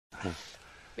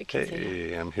We can say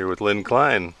Hey, I'm here with Lynn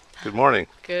Klein. Good morning.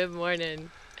 that. Good morning.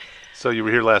 So you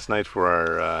were here last night for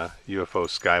our UFO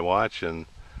Skywatch, and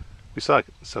we saw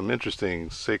some interesting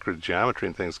sacred geometry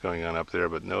and things going on up there,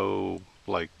 but no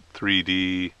like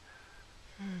 3D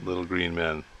little green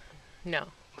men. No,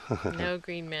 no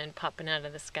green men popping out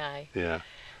of the sky. Yeah,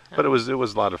 but Um, it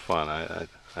was a lot of fun. I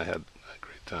had a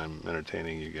great time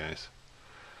entertaining you guys.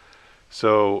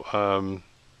 So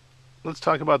let's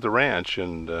talk about the ranch,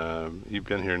 and you've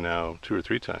been here now 2 or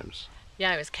 3 times.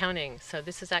 yeah, I was counting. So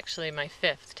this is actually my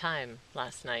fifth time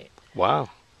last night. Wow.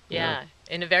 Yeah.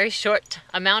 Yeah, in a very short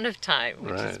amount of time,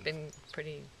 which has Right. been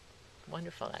pretty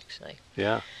wonderful, actually.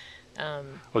 Yeah.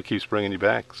 Um, What keeps bringing you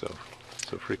back so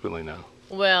frequently now?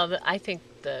 well, I think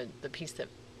the piece that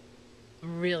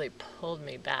really pulled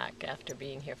me back after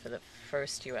being here for the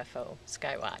first UFO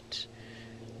Skywatch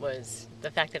was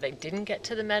the fact that I didn't get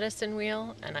to the medicine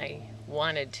wheel and I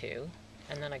wanted to,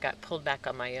 and then I got pulled back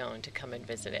on my own to come and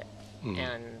visit it Mm.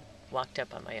 and walked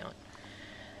up on my own.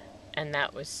 And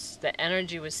that was, the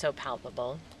energy was so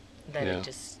palpable that Yeah. it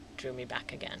just drew me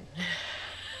back again.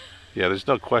 Yeah, there's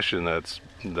no question that's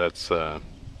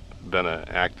been an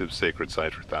active sacred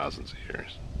site for thousands of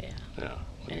years. Yeah, Yeah,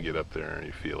 when you and, get up there and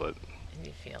you feel it. and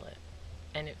you feel it.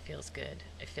 And it feels good.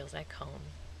 It feels like home.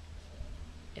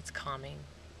 It's calming.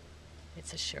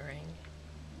 It's assuring.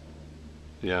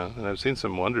 Yeah, and I've seen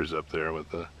some wonders up there with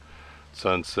the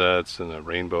sunsets and a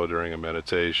rainbow during a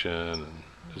meditation and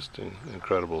just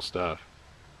incredible stuff.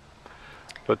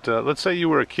 But let's say you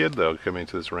were a kid though, coming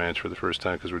to this ranch for the first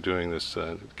time because we're doing this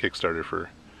Kickstarter for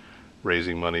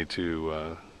raising money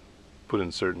to put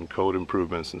in certain code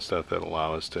improvements and stuff that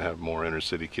allow us to have more inner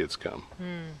city kids come.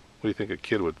 Hmm. What do you think a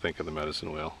kid would think of the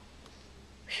medicine wheel?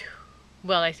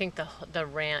 Well, I think the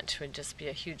ranch would just be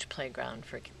a huge playground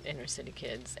for inner city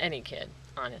kids, any kid,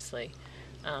 honestly.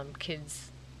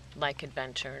 Kids like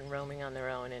adventure and roaming on their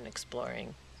own and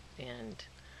exploring, and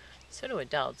so do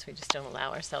adults. We just don't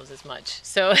allow ourselves as much.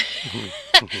 So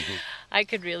I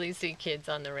could really see kids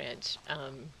on the ranch,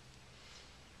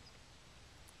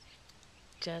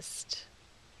 just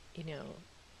you know,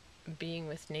 being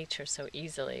with nature so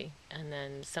easily, and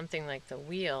then something like the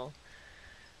wheel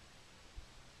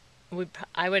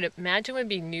I would imagine would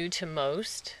be new to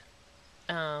most,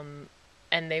 and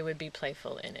they would be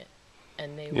playful in it,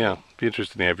 and they Yeah, would, it'd be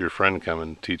interesting to have your friend come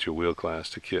and teach a wheel class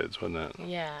to kids, wouldn't it?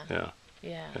 yeah, Yeah,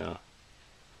 yeah, yeah.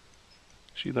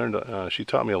 She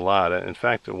taught me a lot. In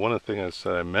fact, one of the things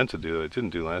that I meant to do that I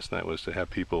didn't do last night was to have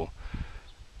people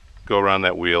go around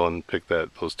that wheel and pick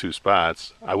those 2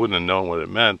 spots. I wouldn't have known what it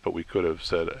meant, but we could have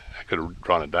said, I could have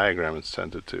drawn a diagram and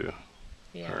sent it to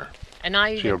yeah. her. And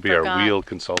I She'll even be our forgot. wheel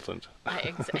consultant.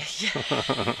 I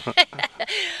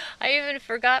even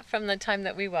forgot from the time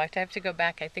that we walked. I have to go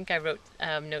back. I think I wrote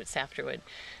notes afterward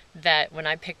that when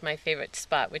I picked my favorite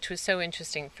spot, which was so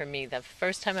interesting for me, the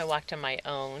first time I walked on my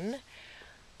own,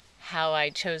 how I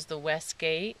chose the West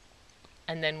Gate,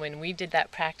 and then when we did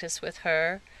that practice with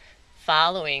her,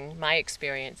 following my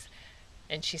experience,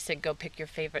 and she said, go pick your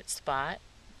favorite spot,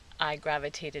 I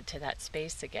gravitated to that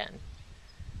space again.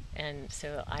 And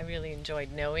so I really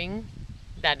enjoyed knowing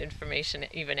that information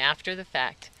even after the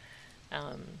fact.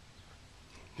 Um,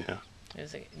 Yeah, it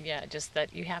was yeah, just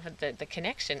that you have the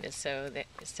connection is so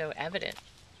evident,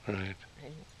 right.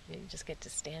 and you just get to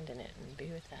stand in it and be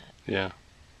with that. Yeah.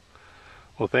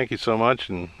 Well, thank you so much,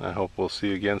 and I hope we'll see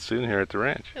you again soon here at the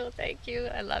ranch. Oh, thank you.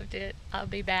 I loved it. I'll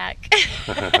be back.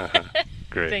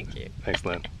 Great. Thank you. Thanks,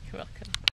 Lynn. You're welcome.